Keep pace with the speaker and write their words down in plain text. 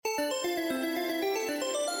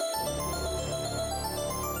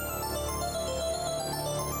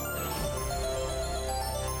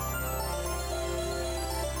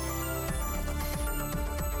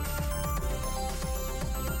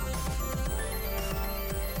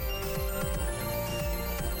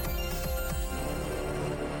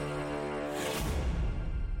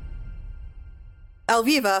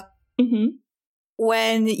Alviva,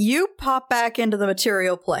 when you pop back into the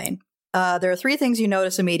material plane, there are 3 things you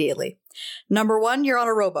notice immediately. Number 1, you're on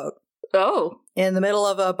a rowboat. Oh. In the middle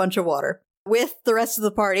of a bunch of water with the rest of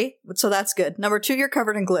the party, so that's good. Number 2, you're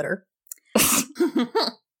covered in glitter.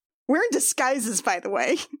 We're in disguises, by the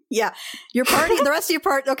way. Yeah. Your party, the rest of your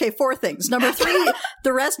party, okay, 4 things. Number 3,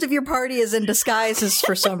 the rest of your party is in disguises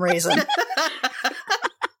for some reason.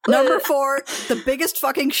 Number 4, the biggest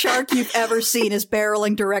fucking shark you've ever seen is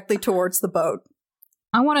barreling directly towards the boat.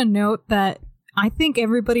 I want to note that I think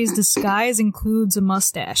everybody's disguise includes a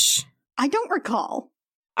mustache. I don't recall.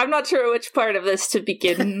 I'm not sure which part of this to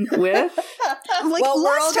begin with. Well,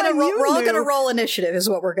 we're all going to roll initiative is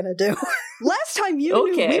what we're going to do. Last time you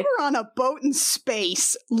knew, we were on a boat in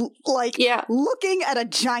space, looking at a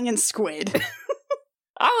giant squid.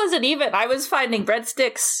 I wasn't even. I was finding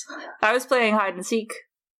breadsticks. I was playing hide and seek.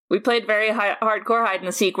 We played very hardcore hide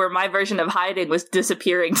and seek, where my version of hiding was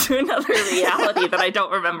disappearing to another reality that I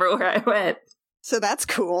don't remember where I went. So that's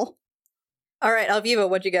cool. All right, Alviva,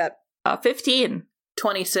 what'd you get? 15.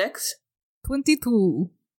 26. 22.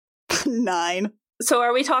 9. So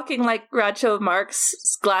are we talking like Groucho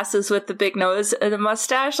Marx glasses with the big nose and a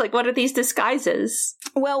mustache? Like, what are these disguises?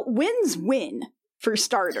 Well, wins win, for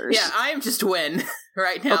starters. Yeah, I'm just win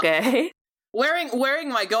right now. Okay. Wearing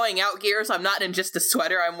my going out gear, so I'm not in just a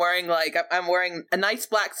sweater. I'm wearing a nice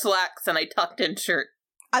black slacks and a tucked in shirt.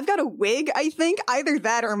 I've got a wig, I think. Either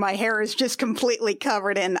that or my hair is just completely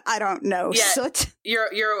covered in, I don't know, soot. You're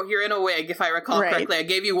in a wig, if I recall correctly. I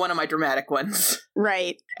gave you one of my dramatic ones.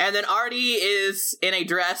 Right. And then Artie is in a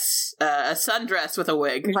dress, a sundress with a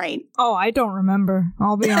wig. Right. Oh, I don't remember.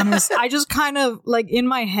 I'll be honest. I just kind of, in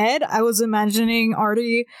my head, I was imagining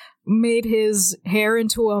Artie made his hair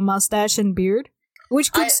into a mustache and beard,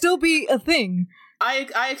 which could still be a thing.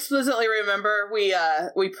 I explicitly remember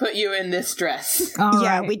we put you in this dress.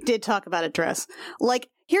 Right. We did talk about a dress.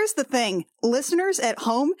 Here's the thing. Listeners at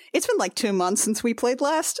home, it's been 2 months since we played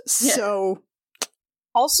last, so...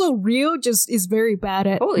 Also, Rio just is very bad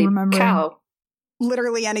at remembering. Cow.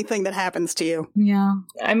 Literally anything that happens to you. Yeah.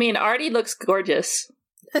 I mean, Artie looks gorgeous.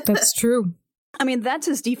 That's true. I mean, that's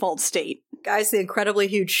his default state. Guy's the incredibly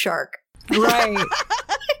huge shark. Right.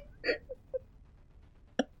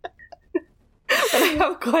 I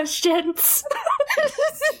have questions.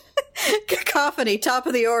 Cacophony, top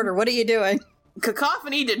of the order. What are you doing?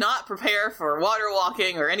 Cacophony did not prepare for water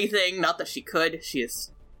walking or anything. Not that she could. She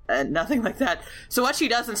is nothing like that. So what she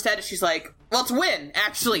does instead is she's like, well, it's Win,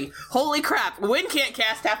 actually. Holy crap. Win can't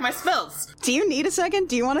cast half my spells. Do you need a second?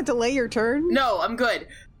 Do you want to delay your turn? No, I'm good.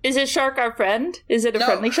 Is it Shark our friend? Is it a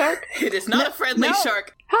friendly shark? It is not a friendly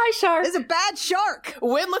shark. Hi, Shark. It's a bad shark.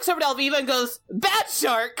 Win looks over to Alviva and goes, bad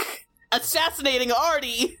shark! Assassinating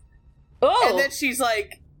Artie! Oh! And then she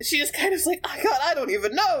just kind of like, oh god, I don't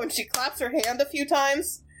even know! And she claps her hand a few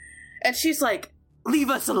times. And she's like, leave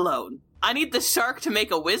us alone. I need the shark to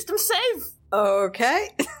make a wisdom save. Okay.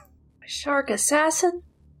 Shark assassin?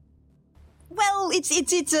 Well, it's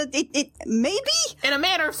maybe? In a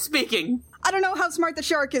manner of speaking. I don't know how smart the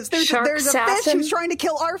shark is. There's Shark a fish assassin? who's trying to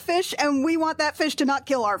kill our fish, and we want that fish to not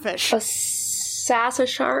kill our fish. A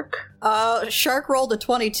shark? Shark rolled a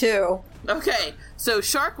 22. Okay, so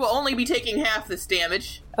shark will only be taking half this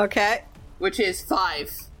damage. Okay. Which is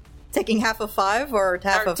 5. Taking half of 5 or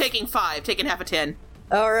half of... Taking 5, taking half of 10.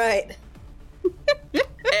 Alright.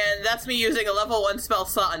 And that's me using a level 1 spell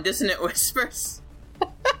slot on Dissonant Whispers.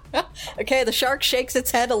 Okay, the shark shakes its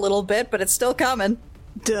head a little bit, but it's still coming.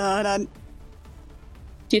 Dun-dun.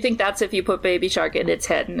 Do you think that's if you put baby shark in its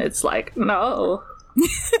head and it's like, no?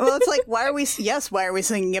 Well, it's like, why are we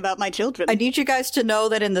singing about my children? I need you guys to know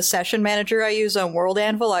that in the session manager I use on World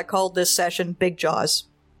Anvil, I called this session Big Jaws.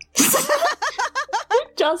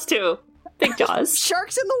 Jaws 2. Big Jaws.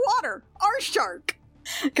 Sharks in the water. Our shark.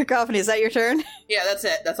 Cacophony, is that your turn? Yeah, that's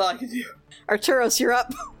it. That's all I can do. Arturos, you're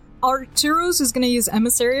up. Arturos is going to use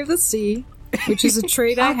Emissary of the Sea, which is a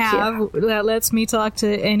trait I have that lets me talk to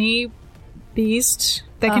any beast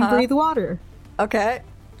that can breathe water. Okay.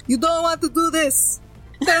 You don't want to do this!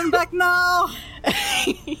 Turn back now!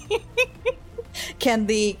 Can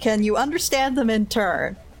you understand them in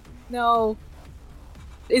turn? No.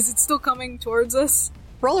 Is it still coming towards us?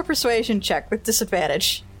 Roll a persuasion check with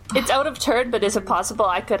disadvantage. It's out of turn, but is it possible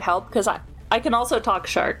I could help? Because I can also talk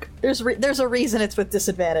shark. There's a reason it's with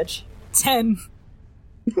disadvantage. 10.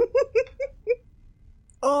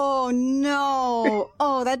 Oh, no.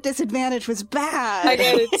 Oh, that disadvantage was bad. I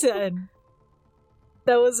got a 10.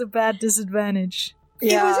 That was a bad disadvantage.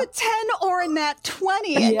 Yeah. It was a 10 or a nat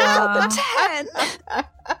 20, and not the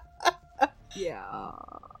 10. Yeah.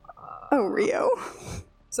 Oh, Rio.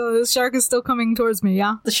 So the shark is still coming towards me,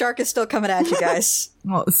 yeah? The shark is still coming at you guys.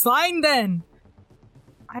 Well, fine then.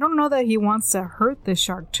 I don't know that he wants to hurt the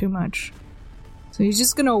shark too much. So he's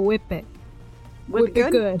just gonna whip it. Whip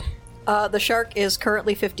it good. The shark is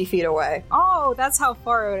currently 50 feet away. Oh, that's how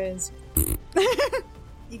far it is.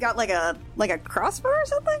 You got like a crossbow or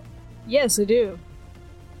something? Yes, I do.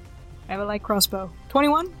 I have a light crossbow.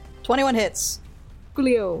 21? 21 hits.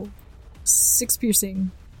 Coolio. 6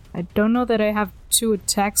 piercing. I don't know that I have 2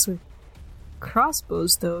 attacks with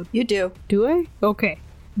crossbows, though. You do. Do I? Okay.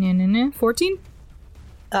 14?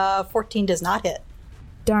 14 does not hit.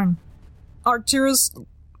 Darn. Arcturus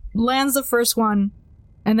lands the first one,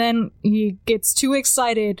 and then he gets too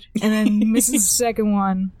excited, and then misses the second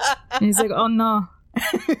one. And he's like, oh no.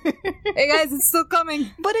 Hey guys, it's still coming.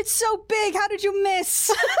 But it's so big, how did you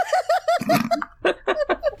miss?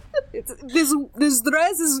 This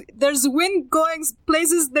dress is, there's wind going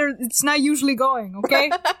places there it's not usually going, okay?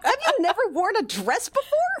 Have you never worn a dress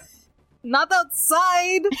before? Not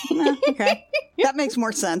outside. Okay. That makes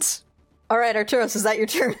more sense. All right, Arturos, is that your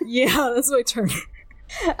turn? Yeah, that's my turn.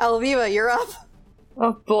 Alviva, you're up.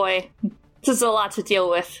 Oh boy. This is a lot to deal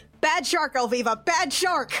with. Bad shark, Alviva, bad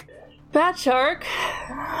shark! Bad shark.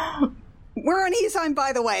 We're on Isheim,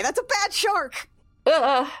 by the way. That's a bad shark!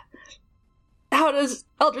 How does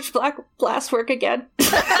Eldritch Blast work again?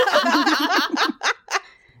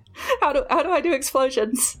 How do I do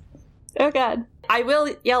explosions? Oh god. I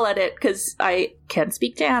will yell at it, because I can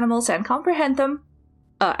speak to animals and comprehend them.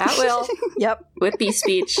 At will. Yep. With beast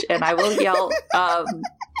speech, and I will yell,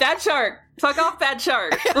 bad shark! Fuck off, bad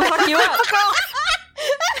shark! We'll fuck you up!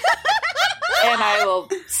 And I will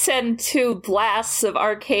send 2 blasts of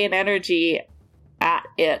arcane energy at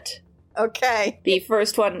it. Okay. The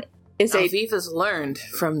first one is a Alviva's learned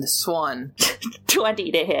from the swan.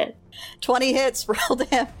 20 to hit. 20 hits, roll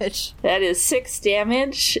damage. That is 6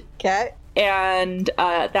 damage, Okay. and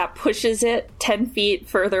that pushes it 10 feet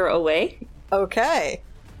further away. Okay.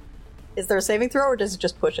 Is there a saving throw, or does it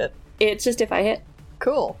just push it? It's just if I hit.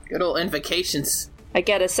 Cool. Good old invocations. I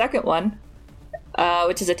get a second one,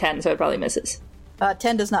 which is a 10, so it probably misses.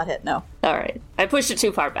 10 does not hit, no. Alright. I pushed it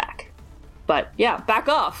too far back. But, yeah, back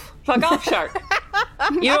off. Fuck off, shark.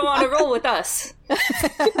 You don't want to roll with us.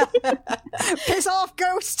 Piss off,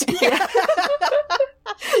 ghost! This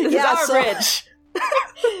is our bridge.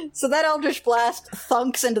 So that Eldritch Blast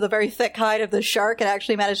thunks into the very thick hide of the shark and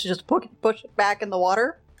actually manages to just push it back in the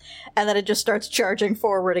water. And then it just starts charging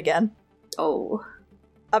forward again. Oh.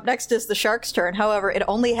 Up next is the shark's turn. However, it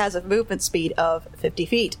only has a movement speed of 50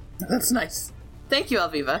 feet. That's nice. Thank you,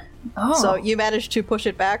 Alviva. Oh. So you managed to push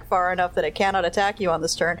it back far enough that it cannot attack you on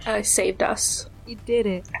this turn. I saved us. You did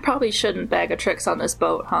it. I probably shouldn't bag of tricks on this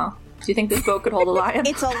boat, huh? Do you think this boat could hold a lion?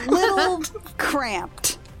 It's a little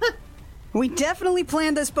cramped. We definitely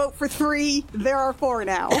planned this boat for 3. There are 4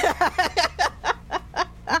 now.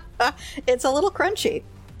 It's a little crunchy.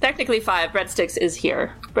 Technically 5. Breadsticks is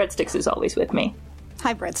here. Breadsticks is always with me.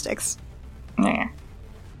 Hi, breadsticks. Yeah.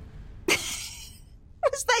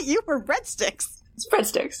 Is that you or breadsticks? It's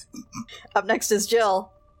breadsticks. Up next is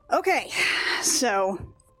Jill. Okay, so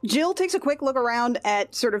Jill takes a quick look around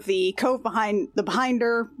at sort of the cove behind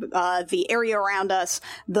her, the area around us,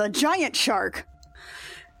 the giant shark.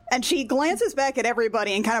 And she glances back at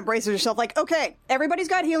everybody and kind of braces herself like, okay, everybody's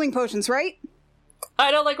got healing potions, right?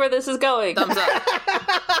 I don't like where this is going. Thumbs up.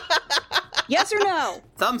 Yes or no?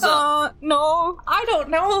 Thumbs up. No. I don't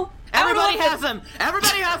know. Everybody has them.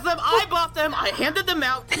 Everybody has them. I bought them. I handed them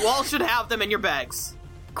out. You all should have them in your bags.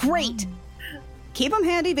 Great. Keep them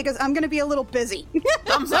handy because I'm going to be a little busy.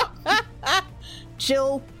 Thumbs up.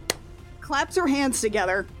 Jill claps her hands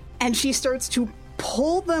together and she starts to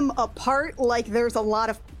pull them apart like there's a lot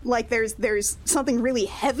of, like there's something really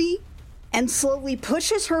heavy, and slowly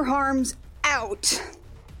pushes her arms out.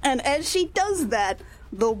 And as she does that,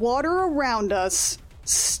 the water around us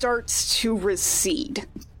starts to recede.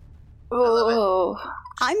 Oh.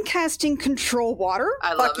 I'm casting Control Water,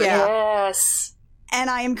 I love it. yeah. Yes. and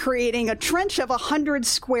I am creating a trench of 100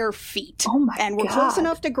 square feet. Oh my And we're God. close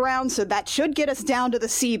enough to ground, so that should get us down to the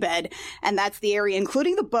seabed, and that's the area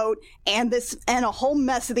including the boat and a whole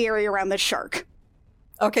mess of the area around the shark.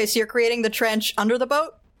 Okay, so you're creating the trench under the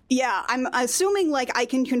boat? Yeah, I'm assuming, like, I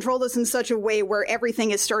can control this in such a way where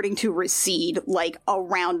everything is starting to recede, like,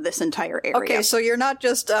 around this entire area. Okay, so you're not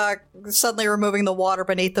just suddenly removing the water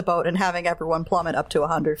beneath the boat and having everyone plummet up to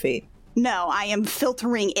 100 feet. No, I am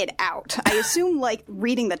filtering it out. I assume, like,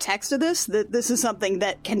 reading the text of this, that this is something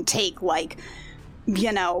that can take, like,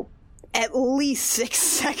 you know, at least 6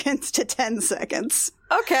 seconds to 10 seconds.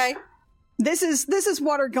 Okay. This is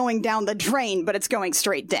water going down the drain, but it's going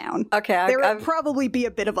straight down. Okay, There would probably be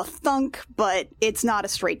a bit of a thunk, but it's not a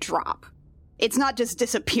straight drop. It's not just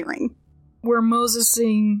disappearing. We're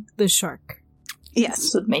Mosesing the shark. Yes.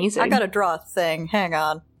 It's amazing. I gotta draw a thing. Hang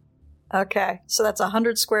on. Okay, so that's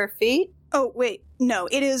 100 square feet? Oh, wait. No,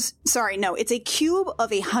 it is... Sorry, no. It's a cube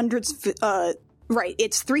of 100... Right,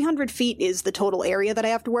 it's 300 feet is the total area that I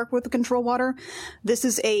have to work with to control water. This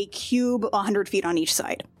is a cube 100 feet on each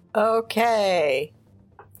side. Okay.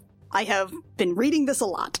 I have been reading this a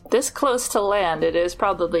lot. This close to land, it is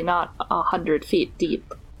probably not 100 feet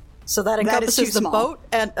deep. So that That is encompasses too the small. boat,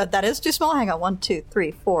 and that is too small. Hang on, 1, 2,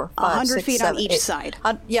 3, 4, 5, 100 6, feet 7, on each 8. side.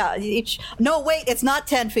 Yeah, each. No, wait, it's not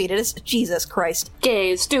 10 feet. It is. Jesus Christ!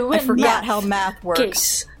 Gaze, do I it forgot math. how math works.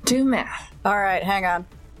 Gaze, do math. All right, hang on.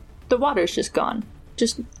 The water's just gone.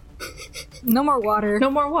 Just No more water. no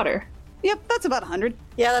more water. Yep, that's about 100.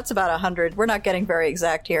 Yeah, that's about 100. We're not getting very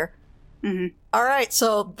exact here. Mm-hmm. All right,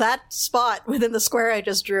 so that spot within the square I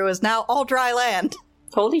just drew is now all dry land.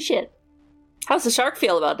 Holy shit. How's the shark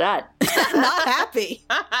feel about that? Not happy.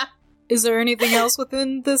 Is there anything else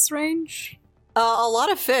within this range? A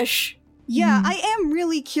lot of fish. Yeah, I am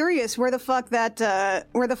really curious where the fuck that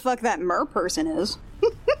mer person is.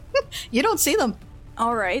 You don't see them.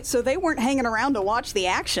 All right, so they weren't hanging around to watch the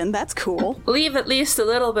action. That's cool. Leave at least a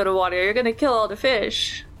little bit of water. You're gonna kill all the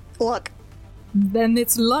fish. Look, Then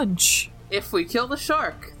it's lunch. If we kill the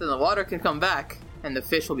shark, then the water can come back, and the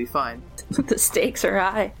fish will be fine. The stakes are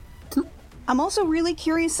high. I'm also really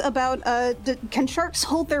curious about, can sharks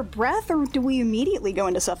hold their breath, or do we immediately go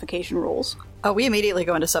into suffocation rules? Oh, we immediately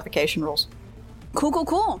go into suffocation rules.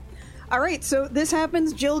 Cool. All right, so this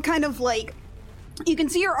happens. Jill kind of like, you can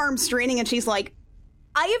see her arm straining, and she's like,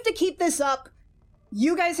 I have to keep this up.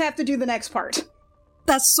 You guys have to do the next part.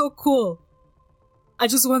 That's so cool. I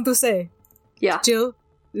just want to say, Yeah. Jill,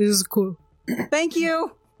 this is cool. Thank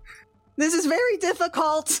you. This is very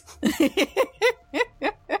difficult.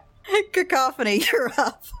 Cacophony, you're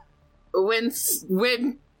up. When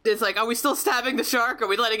it's like, are we still stabbing the shark? Or are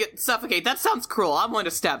we letting it suffocate? That sounds cruel. I'm going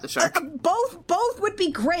to stab the shark. Both would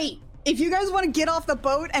be great. If you guys want to get off the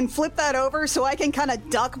boat and flip that over so I can kind of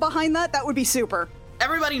duck behind that would be super.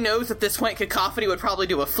 Everybody knows at this point Cacophony would probably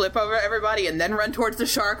do a flip over everybody and then run towards the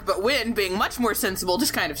shark, but Wynn, being much more sensible,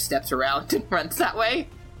 just kind of steps around and runs that way.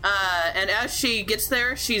 And as she gets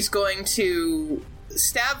there, she's going to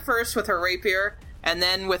stab first with her rapier, and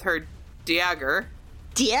then with her dagger.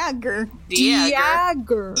 Dagger.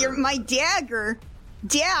 Dagger. You're my dagger.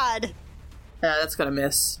 Dad. That's gonna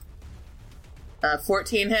miss.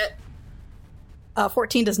 14 hit.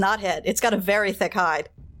 14 does not hit. It's got a very thick hide.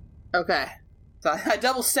 Okay. So I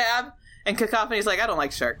double stab, and Cacophony's like, I don't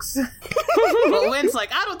like sharks. Well, Wynn's like,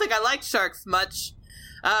 I don't think I like sharks much.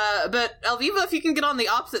 But Alviva, if you can get on the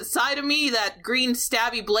opposite side of me, that green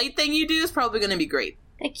stabby blade thing you do is probably going to be great.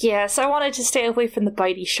 Yes, I wanted to stay away from the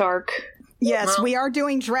bitey shark. Yes, Well- we are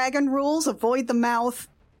doing dragon rules. Avoid the mouth.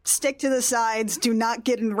 Stick to the sides. Do not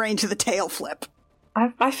get in range of the tail flip.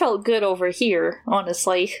 I felt good over here,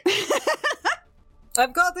 honestly.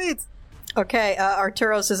 I've got it. Okay,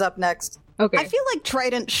 Arturos is up next. Okay. I feel like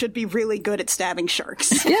Trident should be really good at stabbing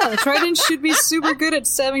sharks. Yeah, the Trident should be super good at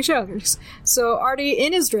stabbing sharks. So Artie,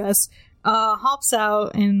 in his dress, hops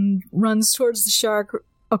out and runs towards the shark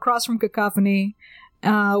across from Cacophony,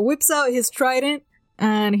 whips out his Trident,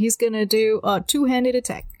 and he's gonna do a two-handed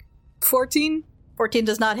attack. 14? 14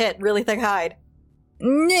 does not hit. Really thick hide.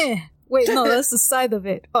 Nah. Wait, no, that's the side of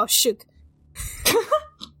it. Oh, shit.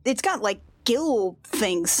 It's got, like, gill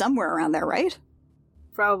things somewhere around there, right?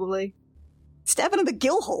 Probably. Stab into the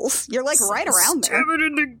gill holes. You're, like, right around there. Stab it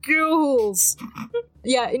in the gills.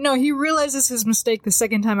 Yeah, no, he realizes his mistake the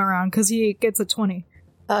second time around because he gets a 20.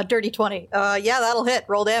 Dirty 20. Yeah, that'll hit.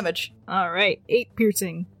 Roll damage. Alright, 8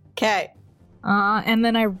 piercing. Okay. And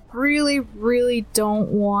then I really, really don't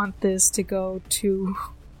want this to go too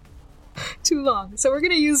long. So we're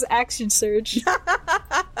gonna use Action Surge.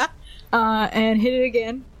 And hit it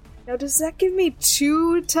again. Now, does that give me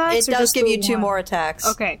 2 attacks? It or does just give the you 2 one? more attacks.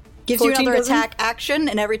 Okay. Gives you 14 another doesn't? attack action,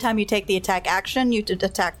 and every time you take the attack action, you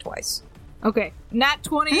attack twice. Okay. Nat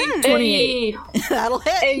 20, 28. Hey! That'll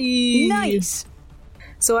hit. Hey. Nice.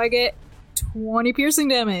 So I get 20 piercing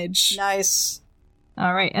damage. Nice.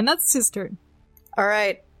 Alright, and that's his turn. All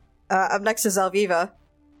right. Up next is Alviva.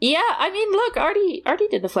 Yeah, I mean, look, Artie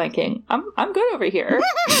did the flanking. I'm good over here.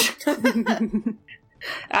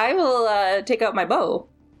 I will take out my bow.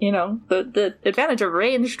 You know, the advantage of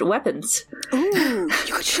ranged weapons. Ooh,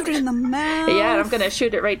 you could shoot it in the mouth. Yeah, and I'm gonna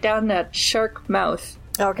shoot it right down that shark mouth.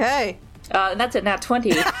 Okay. And that's a nat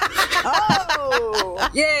 20. Oh!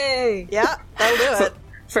 Yay! Yeah, that'll do it.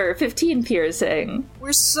 for 15 piercing.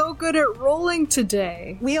 We're so good at rolling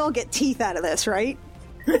today. We all get teeth out of this, right?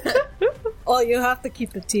 Oh, you have to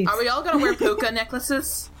keep the teeth. Are we all gonna wear puka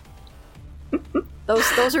necklaces?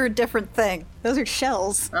 Those are a different thing. Those are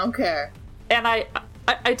shells. I don't care. And I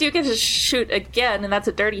do get to shoot again, and that's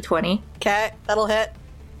a dirty 20. Okay, that'll hit.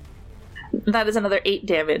 That is another 8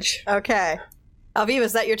 damage. Okay. Aviv,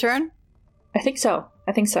 is that your turn? I think so.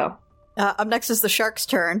 Up next is the shark's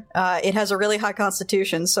turn. It has a really high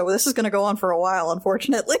constitution, so this is going to go on for a while,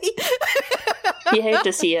 unfortunately. You hate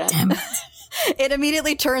to see it. Damn it. It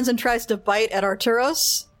immediately turns and tries to bite at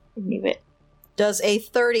Arturos. Knew it. Does a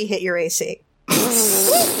 30 hit your AC?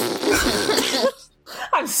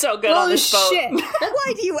 I'm so good on this boat. Shit.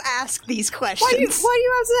 Why do you ask these questions? Why do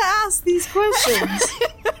you have to ask these questions?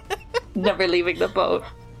 Never leaving the boat.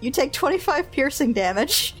 You take 25 piercing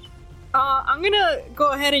damage. I'm gonna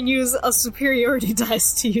go ahead and use a superiority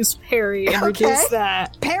dice to use parry and Okay. reduce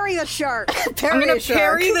that. Parry the shark. Parry I'm gonna a shark.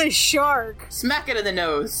 parry the shark. Smack it in the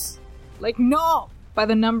nose. Like, no! By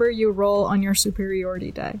the number you roll on your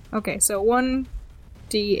superiority die. Okay, so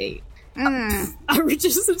 1d8. I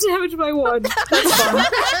reduced the damage by 1. That's fun.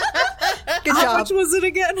 Good How job. much was it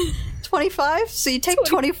again? 25, so you take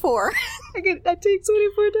 24. I take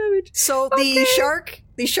 24 damage. So the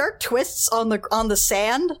shark twists on the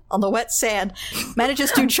sand, on the wet sand,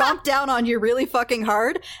 manages to chomp down on you really fucking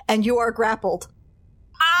hard, and you are grappled.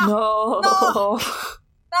 No.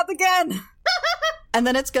 Not again! And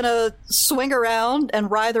then it's gonna swing around and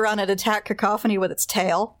writhe around and attack Cacophony with its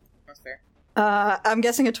tail. That's fair. I'm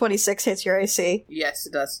guessing a 26 hits your AC. Yes,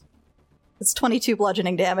 it does. It's 22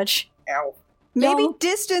 bludgeoning damage. Ow. Maybe No.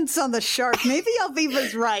 distance on the shark. Maybe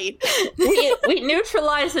Alviva's right. we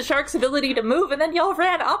neutralized the shark's ability to move, and then y'all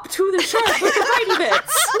ran up to the shark with the mighty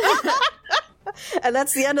bits. And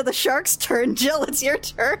that's the end of the shark's turn. Jill, it's your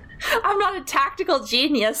turn. I'm not a tactical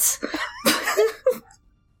genius.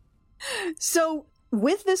 So,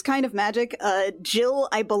 with this kind of magic, Jill,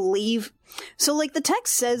 I believe... So, like, the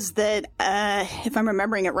text says that, if I'm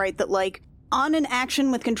remembering it right, that, like, on an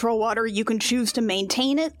action with control water, you can choose to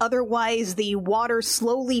maintain it. Otherwise, the water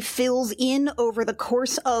slowly fills in over the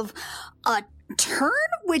course of a turn,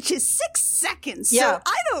 which is 6 seconds. Yeah.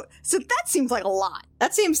 So that seems like a lot.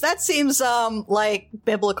 That seems like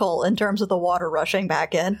biblical in terms of the water rushing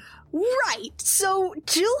back in. Right. So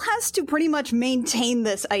Jill has to pretty much maintain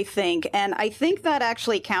this, I think, and I think that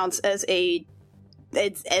actually counts as a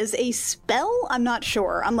spell. I'm not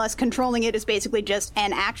sure, unless controlling it is basically just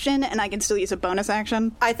an action, and I can still use a bonus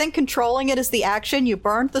action. I think controlling it is the action. You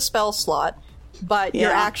burned the spell slot, but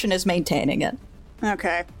your Yeah. action is maintaining it.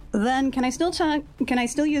 Okay. Then can I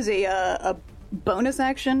still use a bonus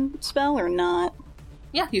action spell or not?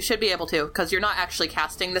 Yeah, you should be able to, because you're not actually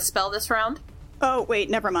casting the spell this round. Oh, wait,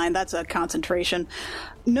 never mind. That's a concentration.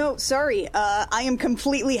 No, sorry. I am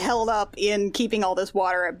completely held up in keeping all this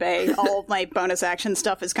water at bay. All of my bonus action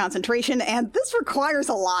stuff is concentration, and this requires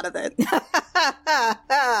a lot of it.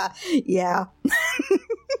 Yeah.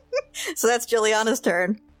 So that's Juliana's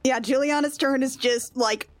turn. Yeah, Juliana's turn is just,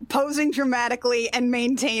 like, posing dramatically and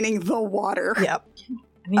maintaining the water. Yep.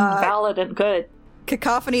 I mean, valid and good.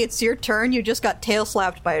 Cacophony, it's your turn. You just got tail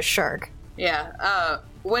slapped by a shark. Yeah,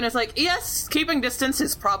 Wynn is like, yes, keeping distance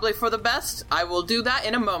is probably for the best. I will do that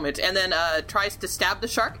in a moment. And then tries to stab the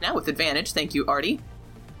shark, now with advantage. Thank you, Artie.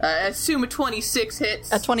 I assume a 26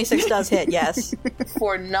 hits. A 26 does hit, yes.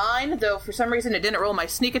 For 9, though for some reason it didn't roll my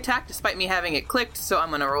sneak attack despite me having it clicked, so I'm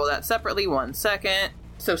going to roll that separately. 1 second.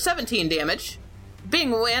 So 17 damage.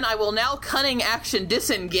 Being Wynn, I will now cunning action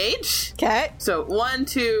disengage. Okay. So 1,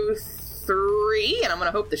 2, 3, and I'm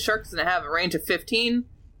going to hope the shark's going to have a range of 15.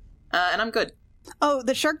 And I'm good. Oh,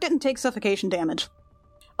 the shark didn't take suffocation damage.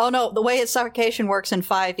 Oh no, the way its suffocation works in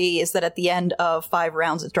 5e is that at the end of 5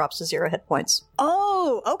 rounds it drops to 0 hit points.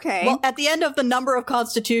 Oh, okay. Well, at the end of the number of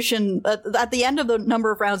constitution, at the end of the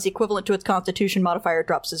number of rounds equivalent to its constitution modifier, it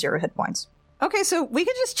drops to 0 hit points. Okay, so we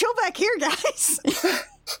could just chill back here, guys.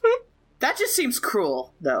 That just seems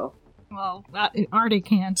cruel, though. Well, Artie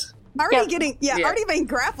can't. Already Yeah. already being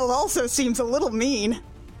grappled also seems a little mean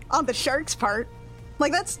on the shark's part.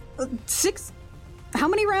 Like, that's 6... How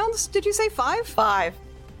many rounds did you say? 5? 5.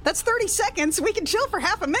 That's 30 seconds. We can chill for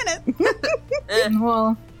half a minute.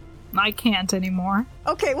 Well, I can't anymore.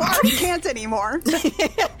 Okay, well, Artie can't anymore.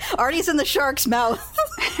 Artie's in the shark's mouth.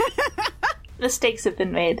 Mistakes have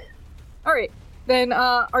been made. Alright, then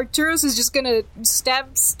Arturos is just gonna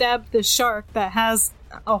stab the shark that has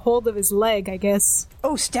a hold of his leg, I guess.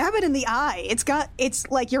 Oh, stab it in the eye. It's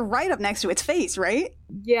like you're right up next to its face, right?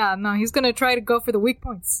 Yeah, no, he's gonna try to go for the weak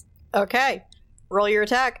points. Okay. Roll your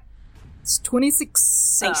attack. It's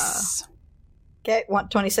 26. Nice. Okay,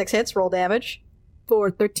 126 hits, roll damage. For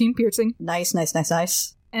 13 piercing. Nice.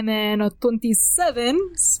 And then a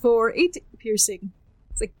 27 for 8 piercing.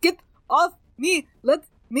 It's like, get off me! Let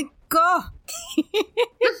me go!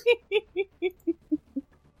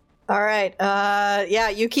 Alright, yeah,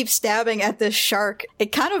 you keep stabbing at this shark.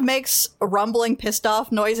 It kind of makes rumbling, pissed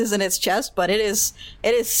off noises in its chest, but it is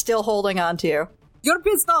still holding on to you. You're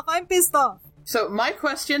pissed off, I'm pissed off! So my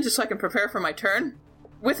question, just so I can prepare for my turn,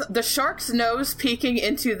 with the shark's nose peeking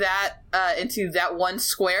into that one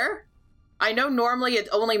square, I know normally it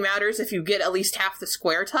only matters if you get at least half the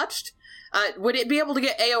square touched. Would it be able to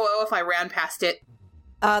get AOO if I ran past it?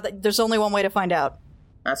 There's only one way to find out.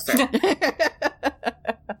 That's fair.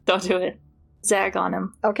 Don't do it. Zag on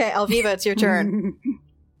him. Okay, Alviva, it's your turn.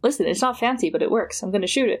 Listen, it's not fancy, but it works. I'm gonna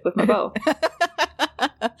shoot it with my bow.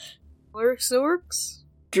 Works.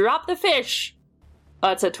 Drop the fish!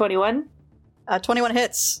 It's a 21. 21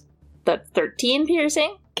 hits. That's 13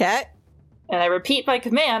 piercing. Okay. And I repeat my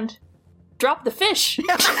command. Drop the fish!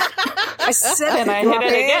 I said And I hit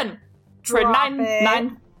it again. For Drop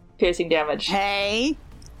 9 piercing damage. Hey.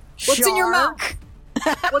 What's in your shark. mouth?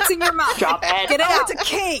 What's in your mouth? Drop it. Get it Oh, out! it's a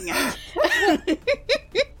king!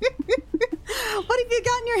 What have you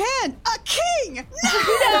got in your hand? A king!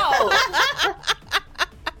 No!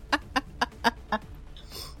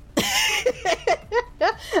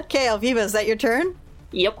 Okay, Alviva, is that your turn?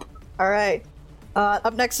 Yep. Alright.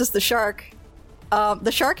 Up next is the shark.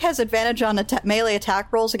 The shark has advantage on melee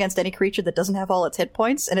attack rolls against any creature that doesn't have all its hit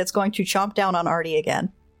points, and it's going to chomp down on Artie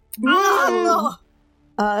again. Oh,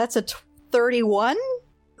 That's a 31?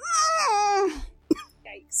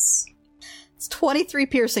 Yikes. It's 23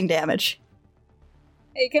 piercing damage.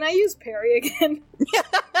 Hey, can I use parry again?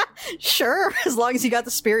 Sure, as long as you got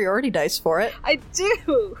the superiority dice for it. I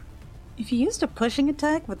do! If you used a pushing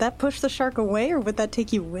attack, would that push the shark away or would that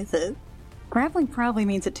take you with it? Grappling probably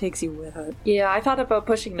means it takes you with it. Yeah, I thought about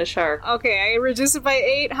pushing the shark. Okay, I reduced it by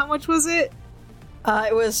 8. How much was it?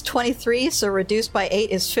 It was 23, so reduced by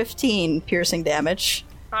 8 is 15 piercing damage.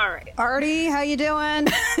 Alright. Artie, how you doing?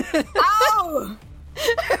 Ow!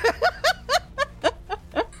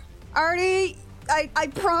 Artie, I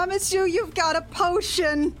promise you've got a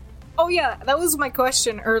potion. Oh yeah, that was my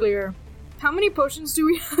question earlier. How many potions do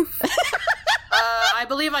we have? I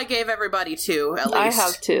believe I gave everybody 2, at least. I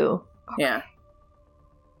have 2. Yeah.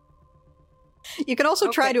 You can also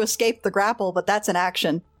try Okay. to escape the grapple, but that's an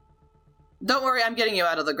action. Don't worry, I'm getting you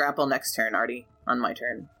out of the grapple next turn, Artie. On my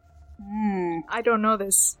turn. I don't know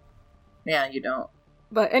this. Yeah, you don't.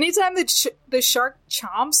 But anytime the shark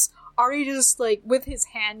chomps, Ari just, like, with his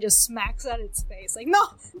hand, just smacks at its face. Like, no!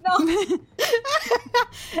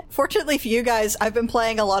 Fortunately for you guys, I've been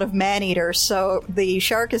playing a lot of Maneater, so the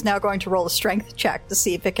shark is now going to roll a strength check to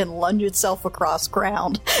see if it can lunge itself across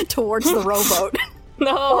ground towards the rowboat.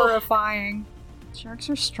 No! Horrifying. Sharks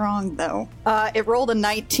are strong, though. It rolled a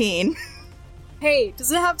 19. Hey,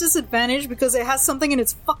 does it have disadvantage because it has something in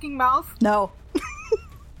its fucking mouth? No.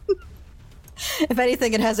 If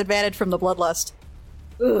anything, it has advantage from the bloodlust.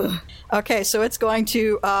 Ugh. Okay, so it's going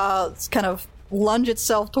to kind of lunge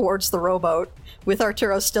itself towards the rowboat with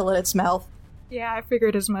Arturo still in its mouth. Yeah, I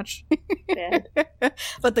figured as much. Bad.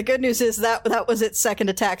 But the good news is that was its second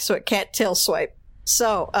attack, so it can't tail swipe.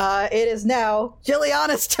 So, it is now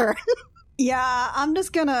Jilliana's turn. Yeah, I'm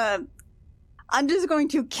just going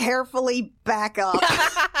to carefully back up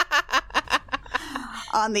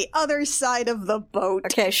on the other side of the boat.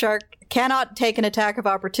 Okay, shark cannot take an attack of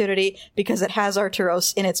opportunity because it has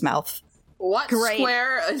Arturos in its mouth. What Great.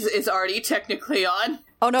 square is Artie technically on?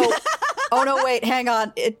 Oh no! Oh no! Wait, hang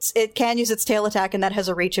on. It can use its tail attack, and that has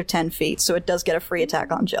a reach of 10 feet, so it does get a free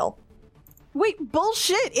attack on Jill. Wait,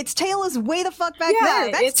 bullshit! Its tail is way the fuck back Yeah,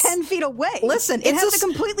 there. That's it's- 10 feet away. Listen, it it's has a to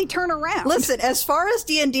completely turn around. Listen, as far as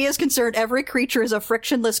D&D is concerned, every creature is a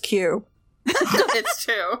frictionless cube. It's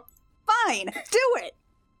 2. Fine, do it.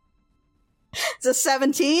 It's a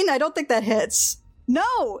 17? I don't think that hits.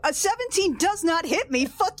 No, a 17 does not hit me.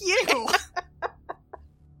 Fuck you.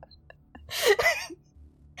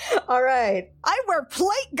 All right. I wear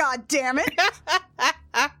plate, goddammit.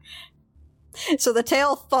 So the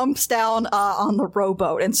tail thumps down on the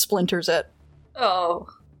rowboat and splinters it. Oh.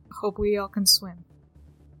 Hope we all can swim.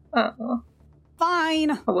 Oh.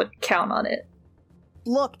 Fine. I wouldn't count on it.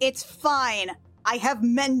 Look, it's fine. I have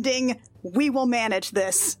mending. We will manage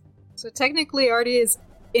this. So technically, Artie is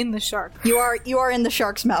in the shark. You are in the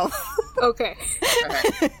shark's mouth. Okay.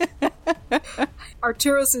 Okay.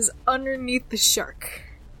 Arturos is underneath the shark.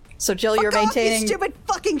 So Jill, Fuck you're off, you maintaining stupid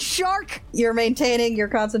fucking shark. your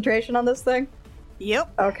concentration on this thing?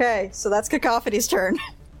 Yep. Okay, so that's Cacophony's turn.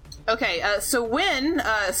 Okay, so Wynn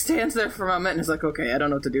stands there for a moment and is like, okay, I don't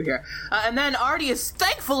know what to do here. And then Artie is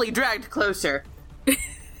thankfully dragged closer.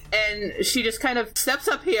 And she just kind of steps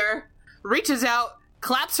up here, reaches out,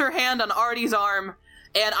 claps her hand on Artie's arm,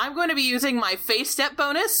 and I'm going to be using my face step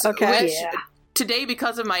bonus, which today,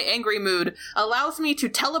 because of my angry mood, allows me to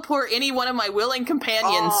teleport any one of my willing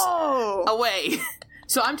companions away.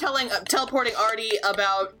 So I'm teleporting Artie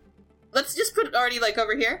about... Let's just put Artie, like,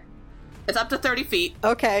 over here. It's up to 30 feet.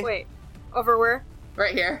 Okay. Wait, over where?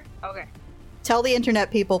 Right here. Okay. Tell the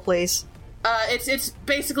internet people, please. It's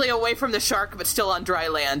basically away from the shark, but still on dry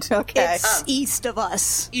land. Okay. It's east of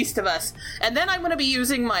us. East of us. And then I'm going to be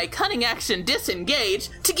using my cunning action disengage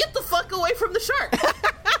to get the fuck away from the shark.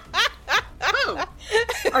 Boom.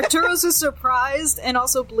 Arturos is surprised and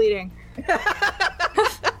also bleeding.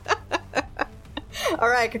 All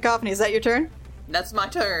right, Cacophony, is that your turn? That's my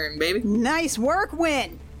turn, baby. Nice work,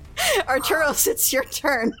 Wynn. Arturos, it's your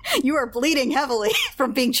turn. You are bleeding heavily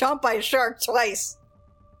from being chomped by a shark twice.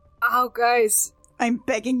 Oh, guys. I'm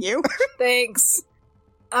begging you. Thanks.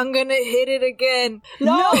 I'm gonna hit it again.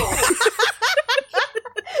 No!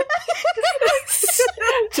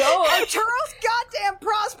 Don't! Arturos goddamn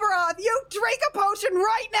Prosperoth! You drink a potion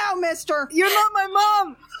right now, mister! You're not my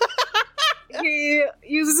mom! He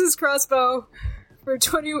uses his crossbow for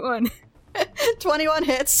 21. 21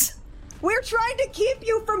 hits. We're trying to keep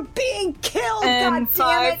you from being killed, And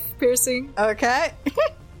goddammit! 5 piercing. Okay.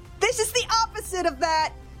 This is the opposite of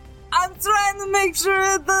that! I'm trying to make sure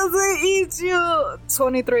it doesn't eat you!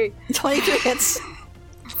 23. 22 hits.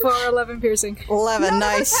 For 11 piercing. 11, None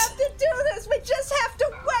nice. of us have to do this, we just have to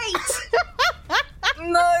wait!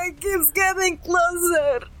 No, it keeps getting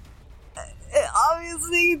closer. It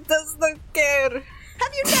obviously does not care.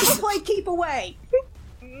 Have you never played Keep Away?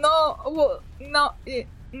 No, well, no.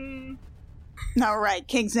 Alright,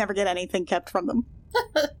 kings never get anything kept from them.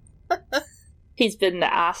 He's been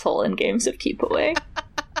the asshole in games of Keep Away.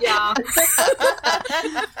 Yeah.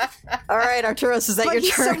 All right, Arturos, is that But your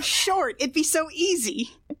he's turn? so short, it'd be so easy.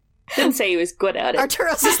 Didn't say he was good at it.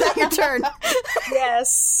 Arturos, is that your turn?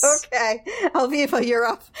 Yes. Okay. Alviva, you're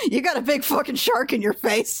up. You got a big fucking shark in your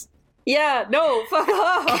face. Yeah, no, fuck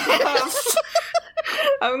off.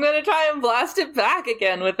 I'm gonna try and blast it back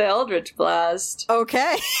again with the Eldritch Blast.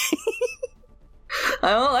 Okay. I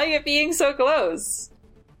don't like it being so close.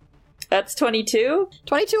 That's 22.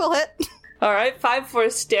 22 will hit. Alright, 5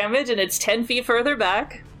 force damage, and it's 10 feet further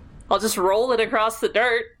back. I'll just roll it across the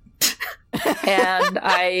dirt. And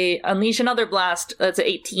I unleash another blast. That's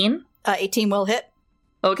 18. 18 will hit.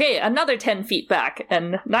 Okay, another 10 feet back,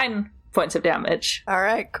 and 9 points of damage. All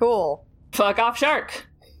right, cool. Fuck off, shark.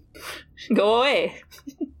 Go away.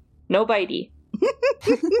 No bitey.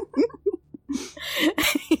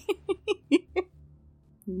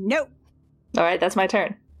 Nope. Alright, that's my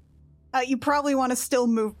turn. You probably want to still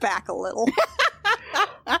move back a little.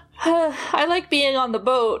 I like being on the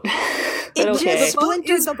boat. But It okay. just- The boat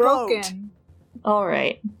Splinter is the broken.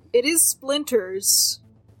 Alright. It is splinters.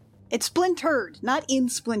 It's splintered, not in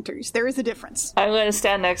splinters. There is a difference. I'm going to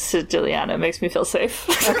stand next to Juliana. It makes me feel safe.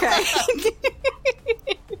 Okay.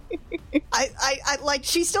 I like,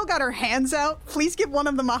 she's still got her hands out. Please give one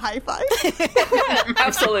of them a high five.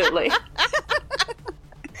 Absolutely.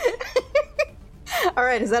 All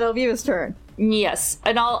right, is that Alviva's turn? Yes.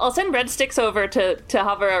 And I'll send breadsticks over to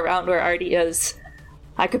hover around where Artie is.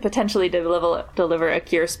 I could potentially deliver a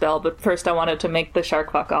cure spell, but first I wanted to make the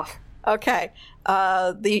shark fuck off. Okay.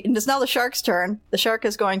 It's now the shark's turn. The shark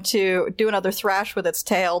is going to do another thrash with its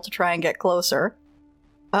tail to try and get closer.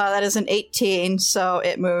 That is an 18, so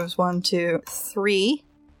it moves 1, 2, 3.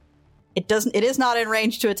 It is not in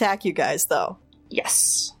range to attack you guys, though.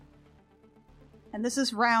 Yes. And this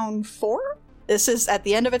is round 4? This is at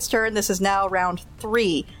the end of its turn. This is now round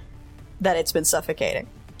 3 that it's been suffocating.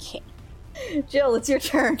 Okay. Jill, it's your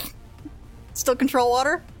turn. Still control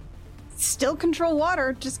water? Still control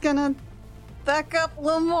water, just gonna back up a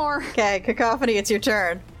little more. Okay, Cacophony, it's your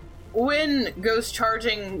turn. Wynn goes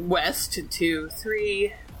charging west to 2,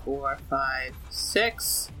 3, 4, 5,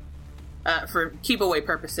 6. For keep away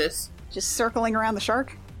purposes. Just circling around the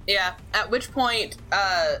shark. Yeah. At which point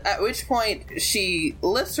she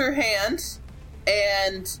lifts her hand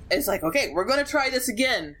and is like, "Okay, we're gonna try this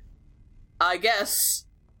again. I guess."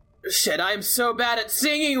 Shit, I'm so bad at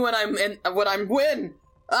singing when I'm Wynn.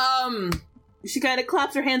 She kind of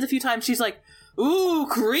claps her hands a few times. She's like, "Ooh,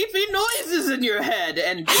 creepy noises in your head,"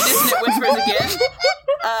 and dissonant whispers again.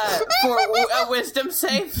 For a wisdom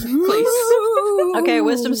save, please. Okay,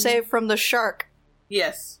 wisdom save from the shark.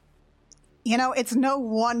 Yes. You know, it's no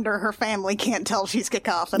wonder her family can't tell she's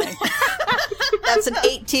cacophony. That's an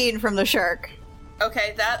 18 from the shark.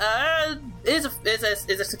 Okay, that is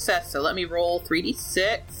a success. So let me roll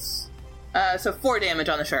 3d6. So 4 damage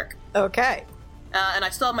on the shark. Okay. And I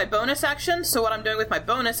still have my bonus action. So what I'm doing with my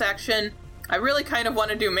bonus action, I really kind of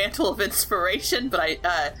want to do Mantle of Inspiration, but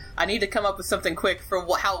I need to come up with something quick for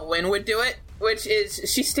how Wynn would do it. Which is,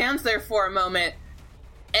 she stands there for a moment,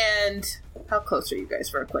 and how close are you guys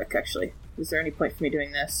for a quick? Actually, is there any point for me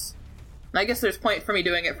doing this? I guess there's point for me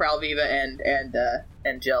doing it for Alviva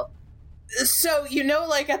and Jill. So,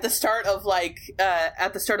 like at the start of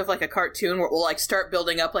a cartoon where it will like start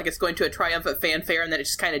building up like it's going to a triumphant fanfare and then it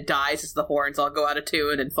just kind of dies as the horns all go out of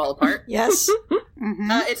tune and fall apart? Yes.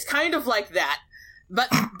 It's kind of like that,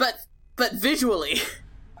 but visually.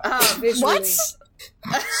 What?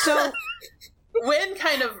 So Wynn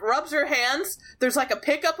kind of rubs her hands, there's like a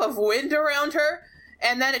pickup of wind around her,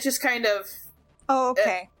 and then it just kind of... Oh,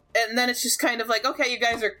 okay. And then it's just kind of like, okay, you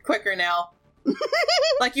guys are quicker now.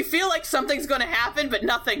 Like, you feel like something's going to happen, but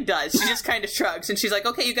nothing does. She just kind of shrugs, and she's like,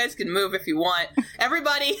 okay, you guys can move if you want.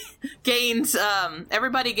 Everybody gains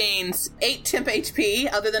 8 temp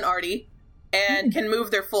HP, other than Artie, and can move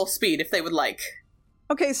their full speed if they would like.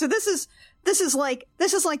 Okay, so this is like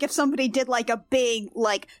if somebody did like a big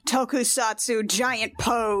like tokusatsu giant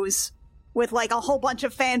pose with like a whole bunch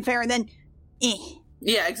of fanfare and then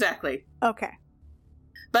Yeah, exactly. Okay.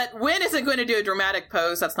 But Wynn isn't going to do a dramatic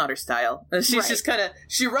pose. That's not her style. She's just kind of...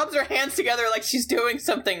 She rubs her hands together like she's doing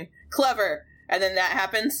something clever. And then that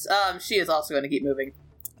happens. She is also going to keep moving.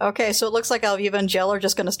 Okay, so it looks like Alviva and Jill are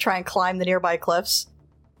just going to try and climb the nearby cliffs.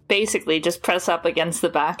 Basically, just press up against the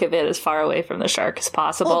back of it as far away from the shark as A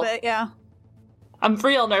possible. little bit, yeah. I'm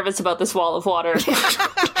real nervous about this wall of water.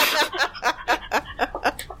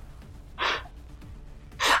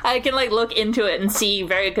 I can look into it and see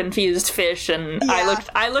very confused fish, and Yeah.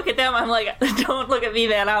 I look at them. I'm like, don't look at me,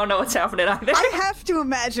 man. I don't know what's happening either. I have to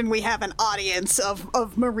imagine we have an audience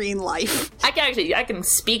of marine life. I can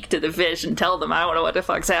speak to the fish and tell them I don't know what the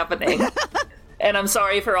fuck's happening. And I'm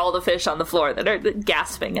sorry for all the fish on the floor that are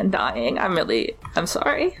gasping and dying. I'm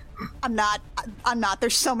sorry. I'm not.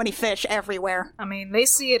 There's so many fish everywhere. I mean, they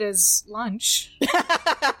see it as lunch.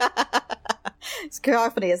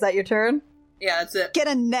 Cacophony, is that your turn? Yeah, that's it. Get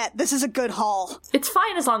a net. This is a good haul. It's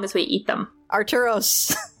fine as long as we eat them.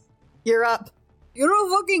 Arturos, you're up. You're a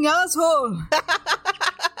fucking asshole!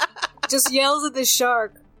 Just yells at the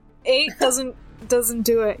shark. 8 doesn't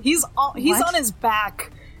do it. He's What? on his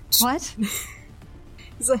back. What?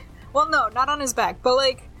 He's like, well, no, not on his back,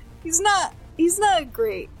 but he's not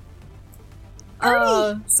great.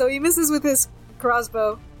 So he misses with his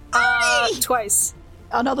crossbow. Twice.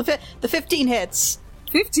 Oh no, the 15 hits.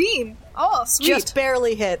 15. Oh, sweet. Just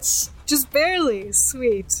barely hits. Just barely.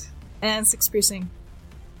 Sweet. And 6 piercing.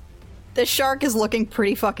 This shark is looking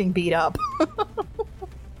pretty fucking beat up.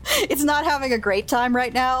 It's not having a great time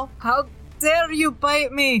right now. How dare you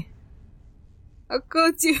bite me? How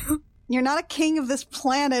could you? You're not a king of this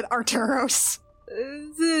planet, Arturos.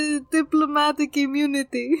 The diplomatic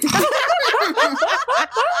immunity.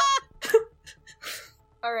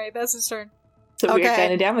 Alright, that's his turn. So weird Okay.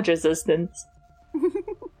 kind of damage resistance.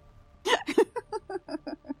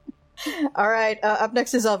 All right, up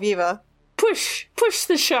next is Alviva. Push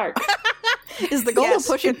the shark. Is the goal Yes,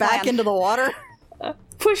 to push it good back plan. into the water?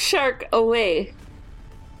 Push shark away.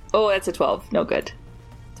 Oh, that's a 12. No good.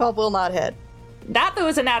 12 will not hit. That though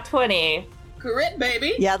is a nat 20. Crit,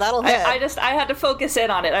 baby. Yeah, that'll hit. I had to focus in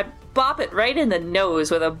on it. I bop it right in the nose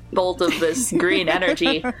with a bolt of this green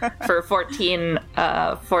energy for 14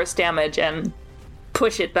 force damage and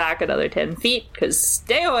push it back another 10 feet, because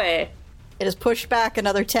stay away. It is pushed back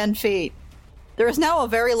another 10 feet. There is now a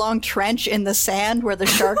very long trench in the sand where the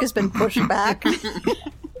shark has been pushed back.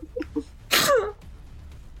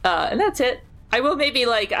 And that's it. I will maybe,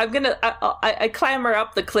 I clamber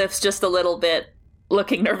up the cliffs just a little bit,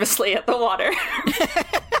 looking nervously at the water.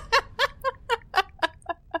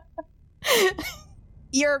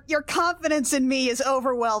 Your confidence in me is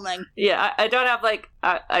overwhelming. Yeah, I don't have,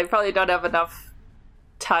 I probably don't have enough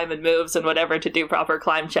time and moves and whatever to do proper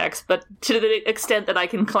climb checks, but to the extent that I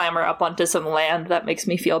can clamber up onto some land, that makes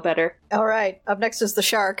me feel better. All right, up next is the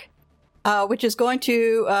shark, which is going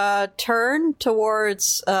to turn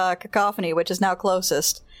towards Cacophony, which is now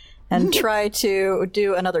closest, and try to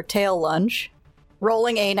do another tail lunge,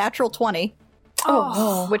 rolling a natural 20,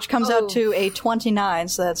 which comes out to a 29,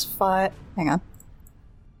 so that's 5,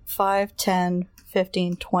 10,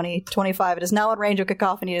 15, 20, 25. It is now in range of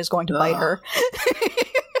Cacophony and is going to bite her.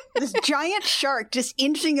 This giant shark just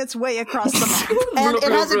inching its way across the map. And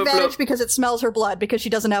it has advantage because it smells her blood, because she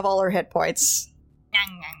doesn't have all her hit points.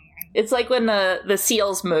 It's like when the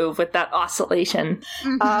seals move with that oscillation.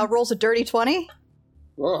 Rolls a dirty 20.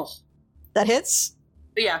 Ugh. That hits?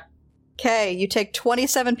 Yeah. Okay, you take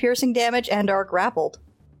 27 piercing damage and are grappled.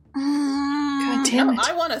 God damn it.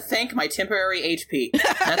 I want to thank my temporary HP.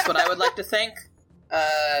 That's what I would like to thank.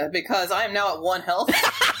 Because I am now at 1 health.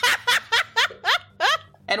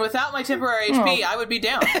 And without my temporary HP, I would be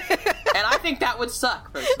down. And I think that would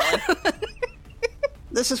suck, personally.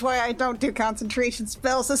 This is why I don't do concentration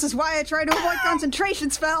spells. This is why I try to avoid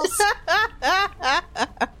concentration spells.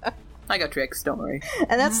 I got tricks, don't worry.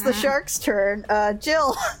 And that's the shark's turn.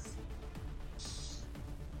 Jill.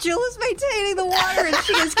 Jill is maintaining the water and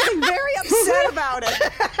she is getting very upset about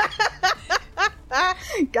it.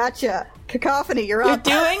 Gotcha. Cacophony, you're up.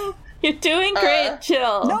 You're doing great,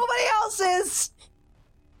 Jill. Nobody else is.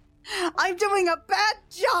 I'm doing a bad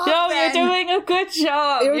job. No, then. you're doing a good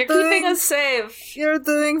job. You're keeping us safe. You're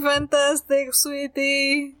doing fantastic,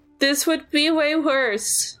 sweetie. This would be way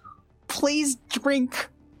worse. Please drink.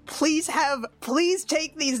 Please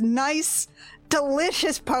take these nice,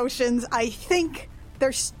 delicious potions. I think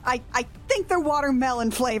they're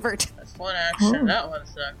watermelon flavored. That's one action. That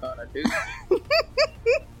one's not gonna do.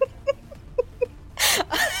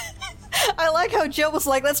 I like how Jill was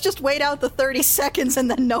like, let's just wait out the 30 seconds, and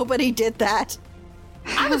then nobody did that.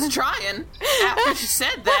 I was trying after she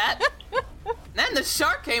said that. Then the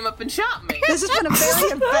shark came up and shot me. This has been a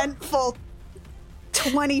very eventful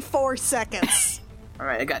 24 seconds.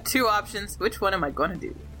 Alright, I got 2 options. Which one am I gonna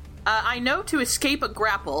do? I know to escape a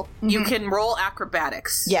grapple, you can roll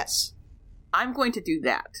acrobatics. Yes. I'm going to do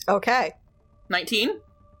that. Okay. 19?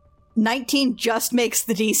 19 just makes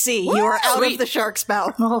the DC. You are out of the shark's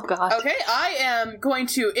mouth. Oh, God. Okay, I am going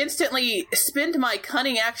to instantly spend my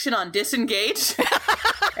cunning action on disengage.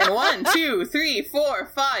 And 1, 2, 3,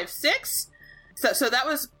 4, 5, 6. So that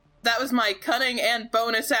was my cunning and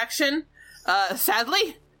bonus action.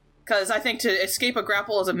 Sadly, because I think to escape a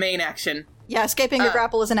grapple is a main action. Yeah, escaping a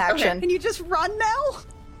grapple is an action. Can you just run now?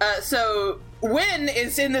 So Wynn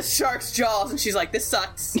is in the shark's jaws, and she's like, "This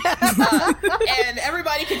sucks." And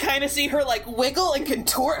everybody can kind of see her like wiggle and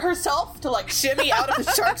contort herself to like shimmy out of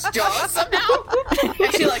the shark's jaws somehow.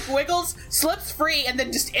 And she like wiggles, slips free, and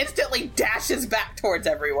then just instantly dashes back towards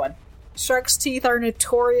everyone. Shark's teeth are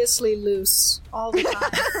notoriously loose all the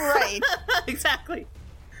time. Right. Exactly.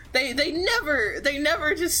 They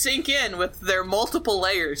never just sink in with their multiple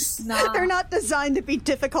layers. Nah, They're not designed to be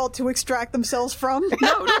difficult to extract themselves from.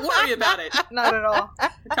 No, don't worry about it. not at all.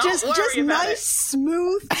 Just worry about nice,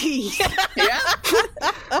 smooth teeth. Yeah.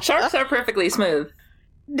 Sharks are perfectly smooth.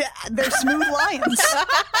 They're smooth lions.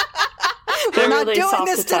 They're We're not really doing soft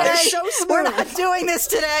this to touch. today. So smooth. We're not doing this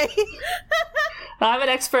today. I'm an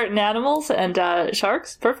expert in animals, and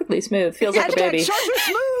sharks, perfectly smooth. Feels like a baby. Sharks are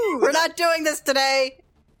smooth. We're not doing this today.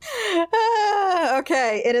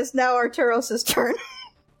 Okay, it is now Arturos' turn.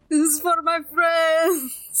 This is for my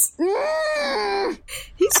friends.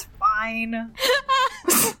 He's fine.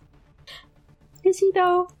 Is he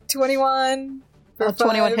though? 21.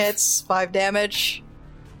 21 hits, 5 damage.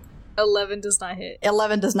 11 does not hit.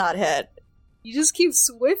 11 does not hit. You just keep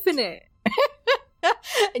swiffing it.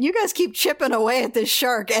 And you guys keep chipping away at this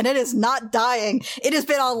shark, and it is not dying. It has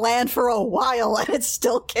been on land for a while, and it's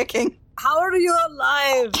still kicking. How are you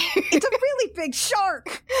alive? It's a really big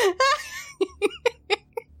shark.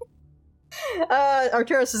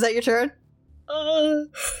 Arturos, is that your turn?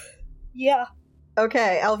 Yeah.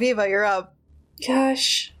 Okay, Alviva, you're up.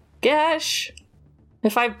 Gosh.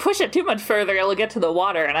 If I push it too much further, it'll get to the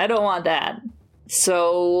water, and I don't want that.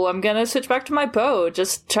 So I'm gonna switch back to my bow.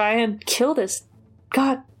 Just try and kill this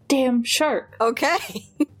goddamn shark. Okay.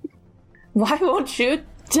 Why won't you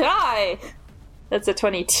die? That's a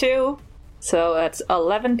 22. So that's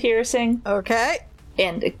 11 piercing. Okay.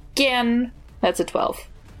 And again, that's a 12.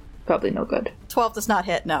 Probably no good. 12 does not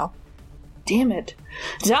hit, no. Damn it.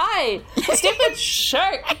 Die! Stupid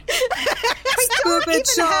shark! Don't even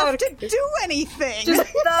have to do anything.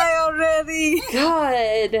 Just die already.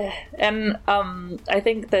 God. And, I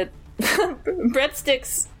think that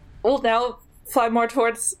breadsticks will now fly more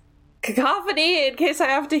towards Cacophony in case I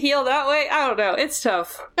have to heal that way. I don't know. It's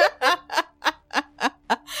tough.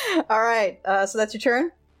 All right, so that's your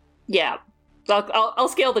turn? Yeah. I'll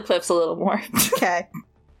scale the cliffs a little more. Okay.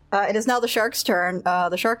 It is now the shark's turn.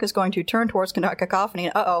 The shark is going to turn towards Cacophony.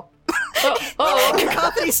 Uh-oh. Oh.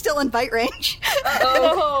 Cacophony's still in bite range.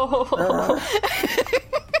 Oh.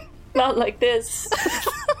 Not like this.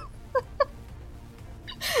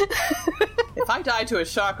 If I die to a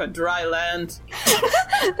shark on dry land,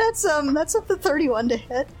 That's up to 31 to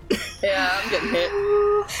hit. yeah, I'm getting hit.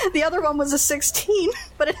 The other one was a 16,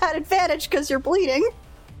 but it had advantage because you're bleeding.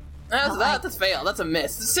 That's a fail. That's a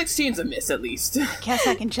miss. 16's a miss, at least. Guess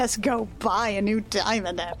I can just go buy a new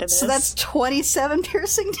diamond after this. So that's 27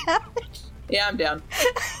 piercing damage. Yeah, I'm down.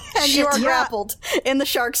 And you are Yeah. grappled in the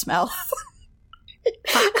shark's mouth.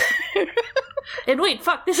 And wait,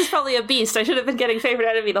 fuck, this is probably a beast. I should have been getting favorite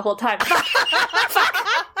enemy the whole time. Fuck. Fuck.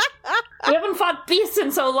 We haven't fought beasts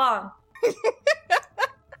in so long.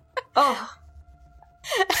 Oh.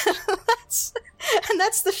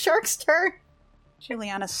 That's the shark's turn.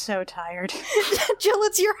 Juliana's so tired. Jill,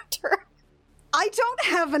 it's your turn. I don't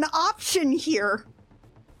have an option here.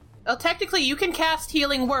 Well, technically, you can cast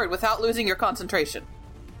Healing Word without losing your concentration.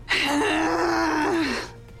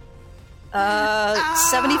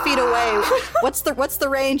 70 feet away. What's the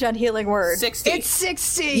range on Healing Word? 60. It's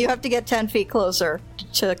 60. You have to get 10 feet closer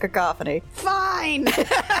to Cacophony. Fine.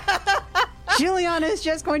 Juliana is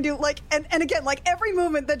just going to, and again, every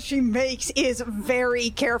movement that she makes is very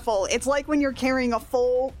careful. It's like when you're carrying a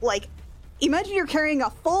full, imagine you're carrying a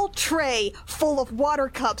full tray full of water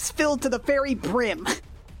cups filled to the very brim.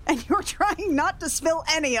 And you're trying not to spill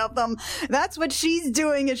any of them. That's what she's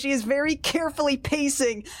doing, is she is very carefully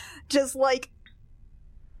pacing, just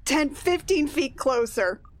 10, 15 feet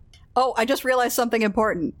closer. Oh, I just realized something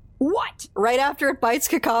important. What? Right after it bites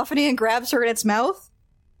Cacophony and grabs her in its mouth,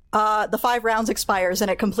 the 5 rounds expires and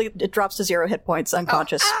it drops to 0 hit points,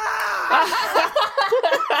 unconscious.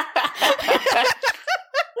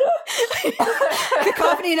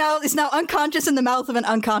 Cacophony is now unconscious in the mouth of an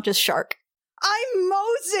unconscious shark. I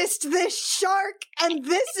Mosesed this shark, and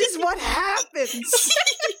this is what happens.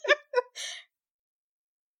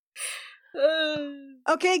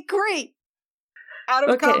 Okay, great. Out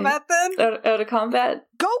of combat then? Out of combat?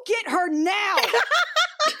 Go get her now!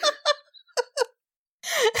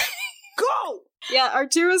 Go! Yeah,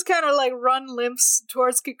 Arturo's kind of run limps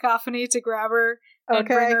towards Cacophony to grab her and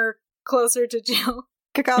bring her closer to Jill.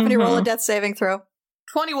 Cacophony, roll a death saving throw.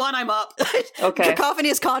 21, I'm up. Okay. Cacophony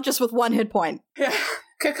is conscious with 1 hit point.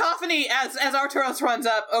 Cacophony, as Arturos runs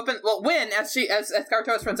up, Wynn, as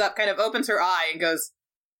Arturos runs up, kind of opens her eye and goes,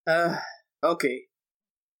 okay.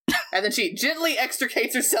 And then she gently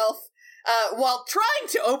extricates herself, while trying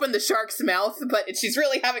to open the shark's mouth, but she's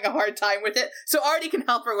really having a hard time with it, so Artie can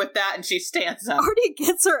help her with that, and she stands up. Artie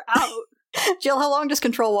gets her out. Jill, how long does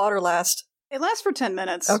control water last? It lasts for 10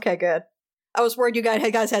 minutes. Okay, good. I was worried you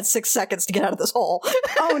guys had 6 seconds to get out of this hole.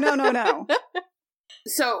 Oh, no.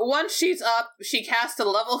 So once she's up, she casts a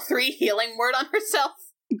level 3 healing word on herself.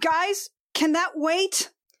 Guys, can that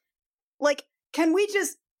wait? Can we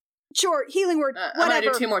just... Sure, healing word, I'm whatever.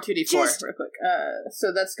 gonna do 2 more 2d4 Just- real quick.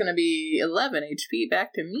 So that's gonna be 11 HP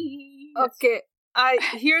back to me. Okay, I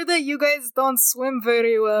hear that you guys don't swim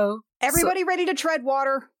very well. Everybody ready to tread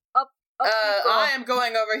water? Up you go. I am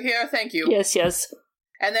going over here, thank you. Yes.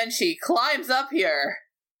 And then she climbs up here.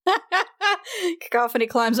 Cacophony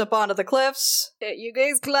climbs up onto the cliffs. Yeah, you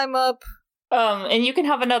guys climb up. And you can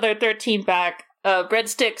have another 13 back.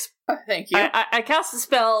 Breadsticks. Thank you. I cast a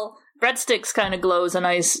spell. Breadsticks kind of glows a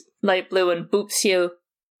nice light blue and boops you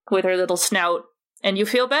with her little snout. And you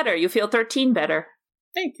feel better. You feel 13 better.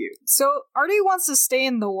 Thank you. So Artie wants to stay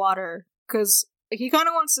in the water, because he kind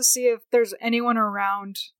of wants to see if there's anyone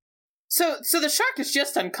around. So the shark is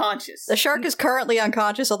just unconscious. The shark is currently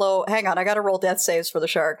unconscious, although, hang on, I gotta roll death saves for the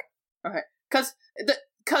shark. Okay. Because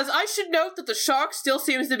I should note that the shark still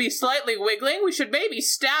seems to be slightly wiggling. We should maybe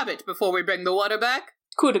stab it before we bring the water back.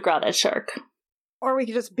 Coup de grace, that shark. Or we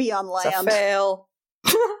could just be on It's a land. fail.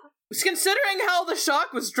 Considering how the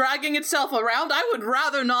shark was dragging itself around, I would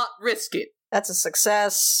rather not risk it. That's a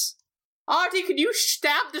success. Artie, can you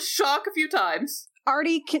stab the shark a few times?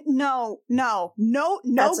 Artie, no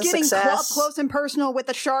That's a getting success. up close and personal with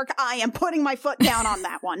the shark. I am putting my foot down on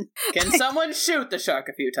that one. Can someone shoot the shark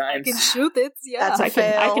a few I times? can shoot it, yeah. That's a I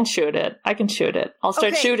fail. can shoot it. I'll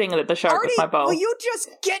start Okay. shooting at the shark Artie, with my bow. will you just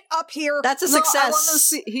get up here? That's a No, I want to success.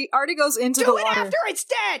 see. Artie goes into Do the it water. after it's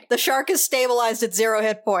dead! The shark is stabilized at 0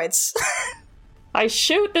 hit points. I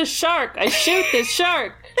shoot the shark! I shoot the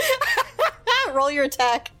shark! Roll your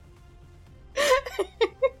attack.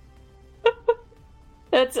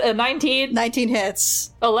 That's a 19, 19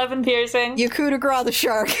 hits. 11 piercing. You coup de grace the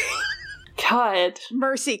shark. God.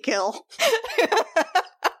 Mercy kill.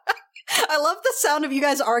 I love the sound of you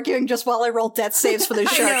guys arguing just while I roll death saves for the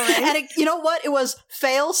shark. know, right? And you know what? It was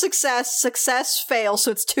fail, success, success, fail.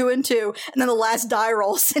 So it's 2 and 2. And then the last die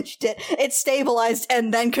roll cinched it. It stabilized,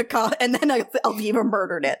 and then Alviva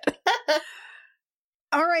murdered it.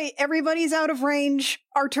 All right, everybody's out of range.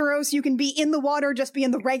 Arturos, you can be in the water, just be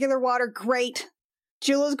in the regular water. Great.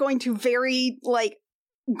 Jilla's going to very,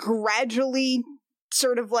 gradually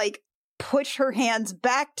push her hands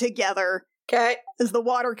back together Okay. as the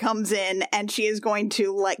water comes in, and she is going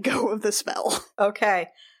to let go of the spell. Okay.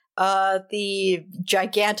 The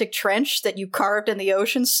gigantic trench that you carved in the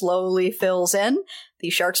ocean slowly fills in. The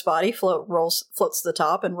shark's body floats to the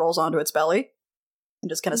top and rolls onto its belly. And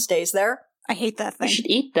just kind of stays there. I hate that We thing. should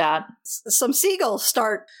eat that. Some seagulls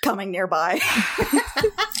start coming nearby.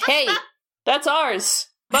 Hey, that's ours.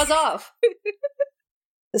 Buzz off.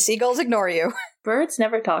 The seagulls ignore you. Birds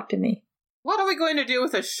never talk to me. What are we going to do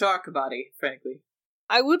with a shark body, frankly?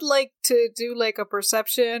 I would like to do like a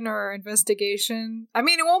perception or investigation. I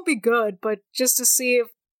mean, it won't be good, but just to see if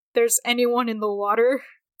there's anyone in the water.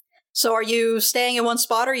 So are you staying in one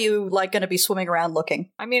spot, or are you, like, going to be swimming around looking?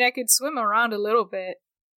 I mean, I could swim around a little bit.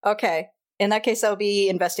 Okay. In that case, that would be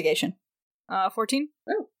investigation. 14?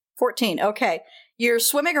 14, okay. You're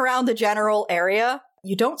swimming around the general area.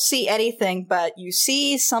 You don't see anything, but you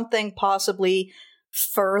see something possibly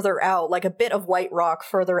further out, like a bit of white rock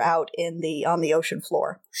further out on the ocean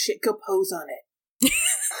floor. Shit, go pose on it.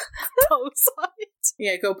 Pose on it.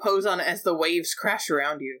 Yeah, go pose on it as the waves crash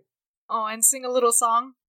around you. Oh, and sing a little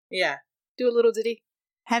song. Yeah. Do a little ditty.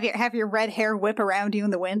 Have your red hair whip around you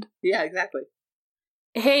in the wind. Yeah, exactly.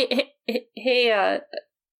 Hey,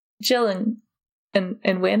 Jill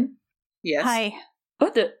and Win? Yes. Hi.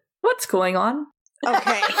 What's going on?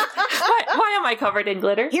 Okay. Why am I covered in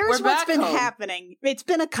glitter? Here's We're what's back been home. happening. It's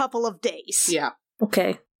been a couple of days. Yeah.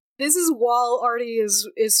 Okay. This is while Artie is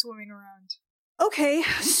swimming around. Okay,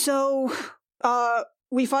 so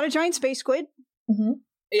we fought a giant space squid. Mm-hmm.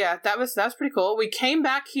 Yeah, that was pretty cool. We came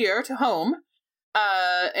back here to home,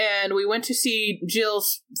 and we went to see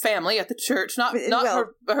Jill's family at the church. Not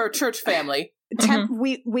Well- her church family.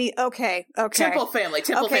 We okay. Temple family.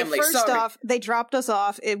 First Sorry. off, they dropped us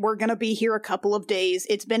off. We're gonna be here a couple of days.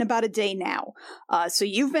 It's been about a day now. So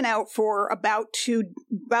you've been out for about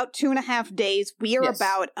 2.5 days. We are Yes.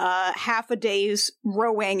 about half a day's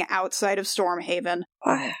rowing outside of Stormhaven.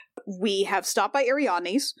 We have stopped by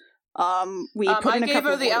Ariadne's. We put I in a gave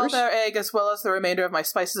couple her of the orders. owlbear egg as well as the remainder of my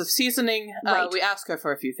spices of seasoning. Right. We asked her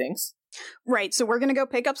for a few things. Right, so we're gonna go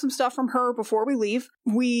pick up some stuff from her before we leave.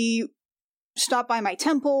 We stopped by my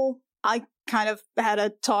temple. I kind of had a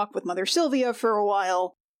talk with Mother Sylvia for a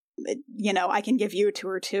while. I can give you a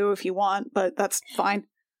tour too if you want, but that's fine.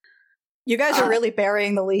 You guys are really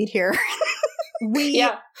burying the lead here.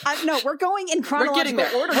 Yeah. No, we're going in We're getting chronological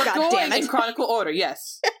there. order, We're goddammit. going in chronicle order,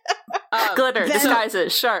 yes. Glitter, then-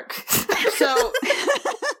 disguises, shark.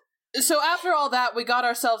 So after all that, we got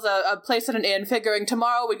ourselves a place at an inn, figuring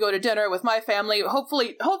tomorrow we'd go to dinner with my family,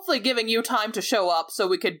 hopefully giving you time to show up so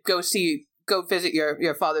we could go visit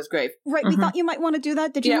your father's grave. Right, we thought you might want to do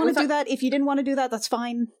that. Did you Yeah, we want to do thought- that? If you didn't want to do that, that's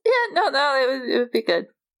fine. Yeah, no, it would be good.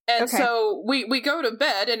 And Okay. so we go to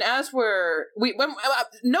bed, and as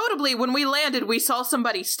notably when we landed, we saw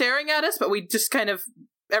somebody staring at us, but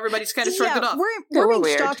everybody's kind of shrugged it off. We're being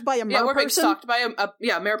weird. stalked by a mer We're being person. stalked by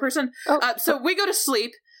a mere person. Oh. So we go to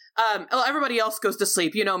sleep. Everybody else goes to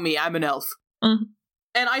sleep. You know me, I'm an elf. Mhm.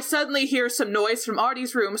 And I suddenly hear some noise from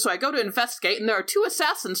Artie's room, so I go to investigate, and there are 2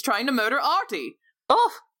 assassins trying to murder Artie.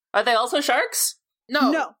 Oh, are they also sharks?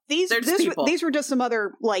 No, these they're just people. these were just some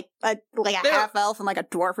other like a They're- half elf and like a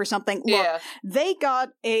dwarf or something. Look, Yeah. they got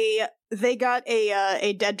a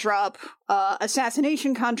dead drop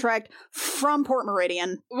assassination contract from Port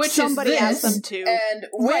Meridian. Which somebody is this, asked them to. And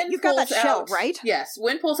when Right, you've got that pulls shell, out, right? Yes.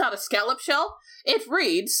 When pulls out a scallop shell, it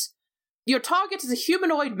reads, "Your target is a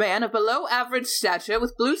humanoid man of below average stature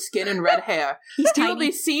with blue skin and red hair. He's He will tiny.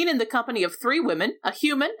 be seen in the company of 3 women, a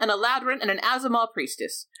human, an Eladrin, and an Azamar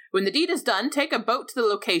priestess. When the deed is done, take a boat to the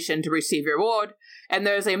location to receive your reward, and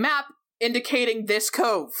there's a map indicating this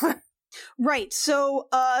cove." Right, so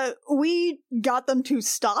we got them to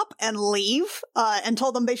stop and leave, and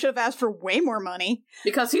told them they should have asked for way more money.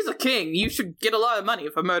 Because he's a king, you should get a lot of money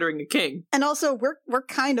for murdering a king. And also, we're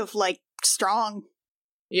kind of like strong.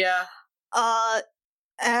 Yeah.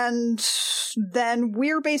 And then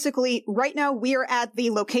we're basically, right now, we're at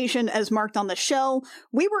the location as marked on the shell.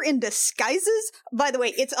 We were in disguises. By the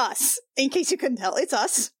way, it's us. In case you couldn't tell, it's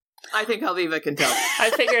us. I think Alviva can tell.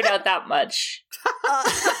 I figured out that much. Uh,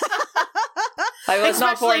 I was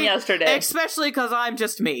not born Especially- yesterday. Especially because I'm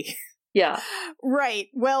just me. Yeah. right.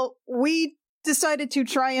 Well, we decided to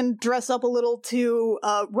try and dress up a little to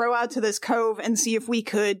row out to this cove and see if we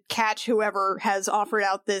could catch whoever has offered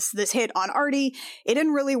out this hit on Artie. It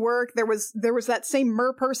didn't really work. There was that same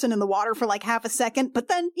mer person in the water for like half a second, but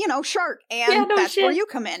then, shark, and Yeah, no that's shit. where you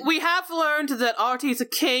come in. We have learned that Artie's a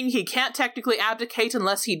king. He can't technically abdicate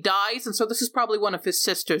unless he dies, and so this is probably one of his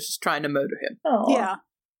sisters trying to murder him. Oh. Yeah.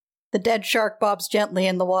 The dead shark bobs gently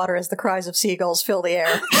in the water as the cries of seagulls fill the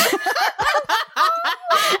air.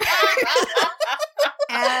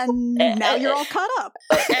 And now you're all caught up.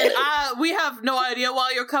 And we have no idea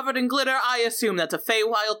why you're covered in glitter. I assume that's a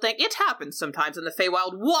Feywild thing. It happens sometimes in the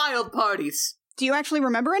Feywild wild parties. Do you actually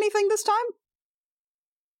remember anything this time?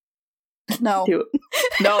 No.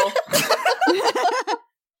 No.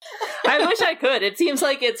 I wish I could. It seems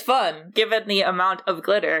like it's fun, given the amount of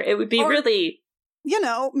glitter. It would be really... You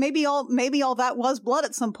know, maybe all that was blood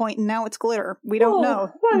at some point, and now it's glitter. We don't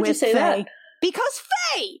know. Why would you say that? Because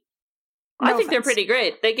Fae! I think they're pretty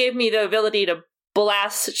great. They gave me the ability to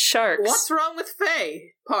blast sharks. What's wrong with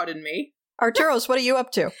Fae? Pardon me. Arturos, what are you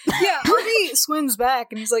up to? Yeah, Artie swims back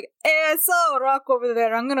and he's like, "Hey, I saw a rock over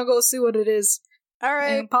there. I'm gonna go see what it is." All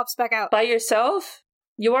right. And pops back out. By yourself?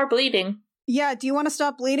 You are bleeding. Yeah, do you want to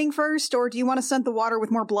stop bleeding first, or do you want to scent the water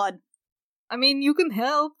with more blood? I mean, you can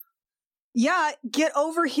help. Yeah, get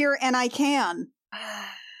over here and I can.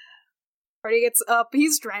 Artie gets up.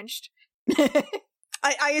 He's drenched.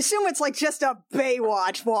 I assume it's like just a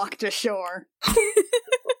Baywatch walk to shore.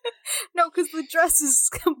 No, because the dress is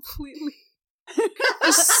completely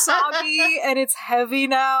just soggy and it's heavy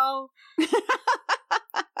now.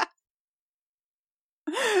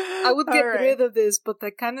 I would get rid of this, but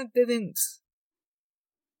I kind of didn't.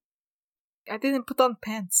 I didn't put on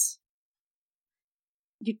pants.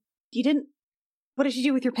 You didn't? What did you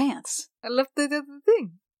do with your pants? I left it at the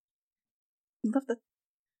thing. You left the...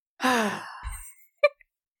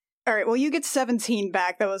 Alright, well you get 17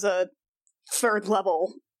 back. That was a 3rd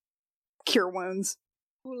level cure wounds.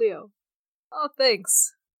 Julio. Oh,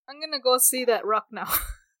 thanks. I'm gonna go see that rock now.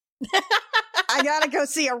 I gotta go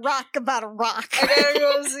see a rock about a rock. I gotta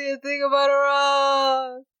go see a thing about a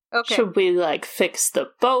rock. Okay. Should we, fix the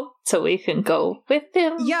boat so we can go with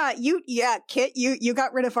him? Yeah, Kit, you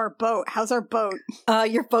got rid of our boat. How's our boat?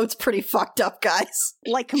 Your boat's pretty fucked up, guys.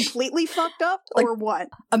 Like, completely fucked up? Or what?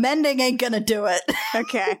 Amending ain't gonna do it.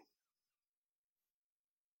 Okay.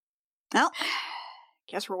 Well,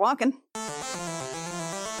 guess we're walking.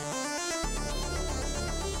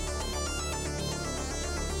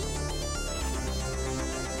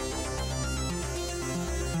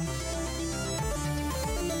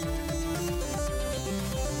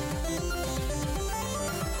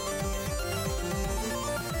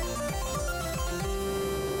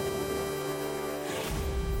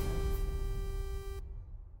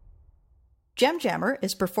 Gem Jammer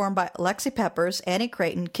is performed by Lexi Peppers, Annie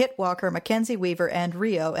Creighton, Kit Walker, Mackenzie Weaver, and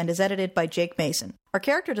Rio, and is edited by Jake Mason. Our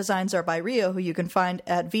character designs are by Rio, who you can find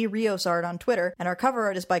at vriosart on Twitter, and our cover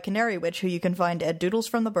art is by Canary Witch, who you can find at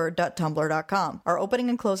doodlesfromthebird.tumblr.com. Our opening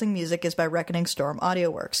and closing music is by Reckoning Storm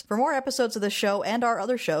AudioWorks. For more episodes of the show and our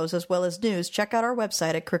other shows, as well as news, check out our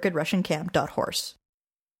website at crookedrussiancamp.horse.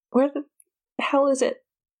 Where the hell is it?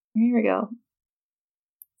 Here we go.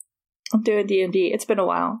 I'm doing D&D. It's been a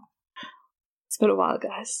while. It's been a while,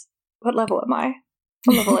 guys. What level am I?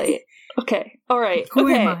 I'm level 8. Okay. All right. Who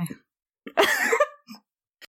okay. am I?